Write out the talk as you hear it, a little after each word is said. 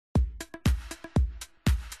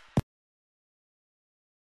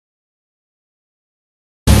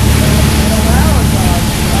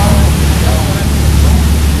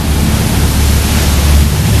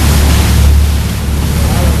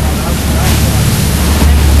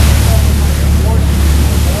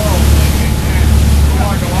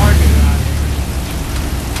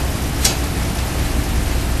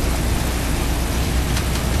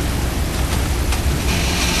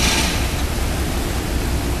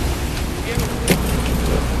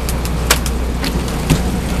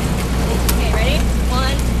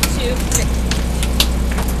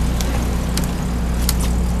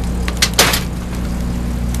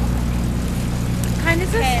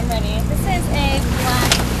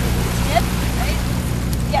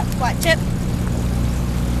flat tip.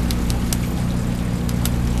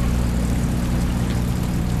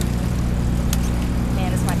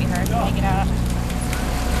 Man, this might be hard to take it out.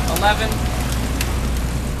 11.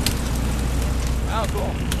 Oh,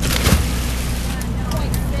 cool.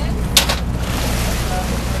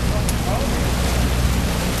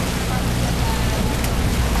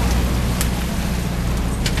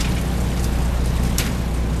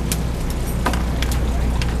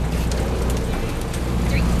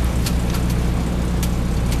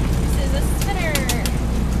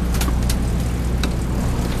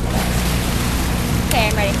 Okay,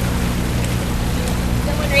 I'm ready.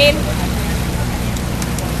 Someone read.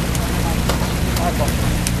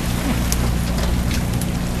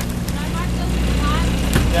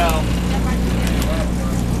 No.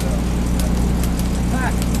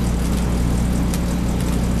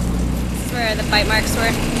 This is where the bite marks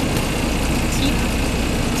were.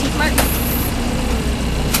 Teeth marks.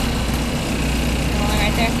 One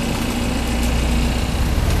right there.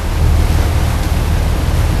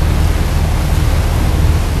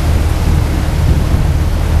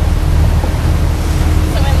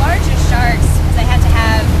 Sharks, because they had to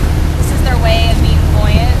have, this is their way of being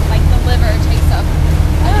buoyant, like the liver takes up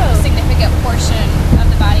a significant portion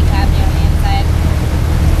of the body cavity on the inside.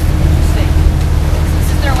 So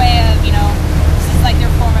this is their way of, you know, this is like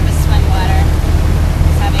their form of a swim bladder,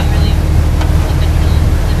 is having really lipid-filled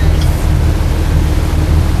livers.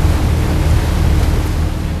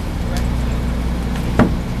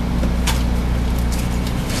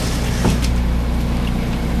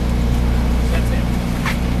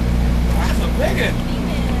 Big.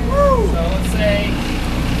 Woo! So let's say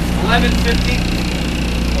 1150,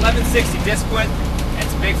 1160 disc width.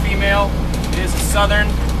 It's a big female. It is a southern.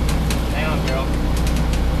 Hang on, girl.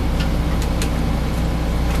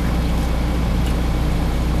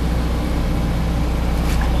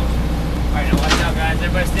 Alright, now watch out, guys.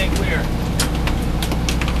 Everybody stay clear.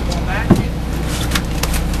 Going back.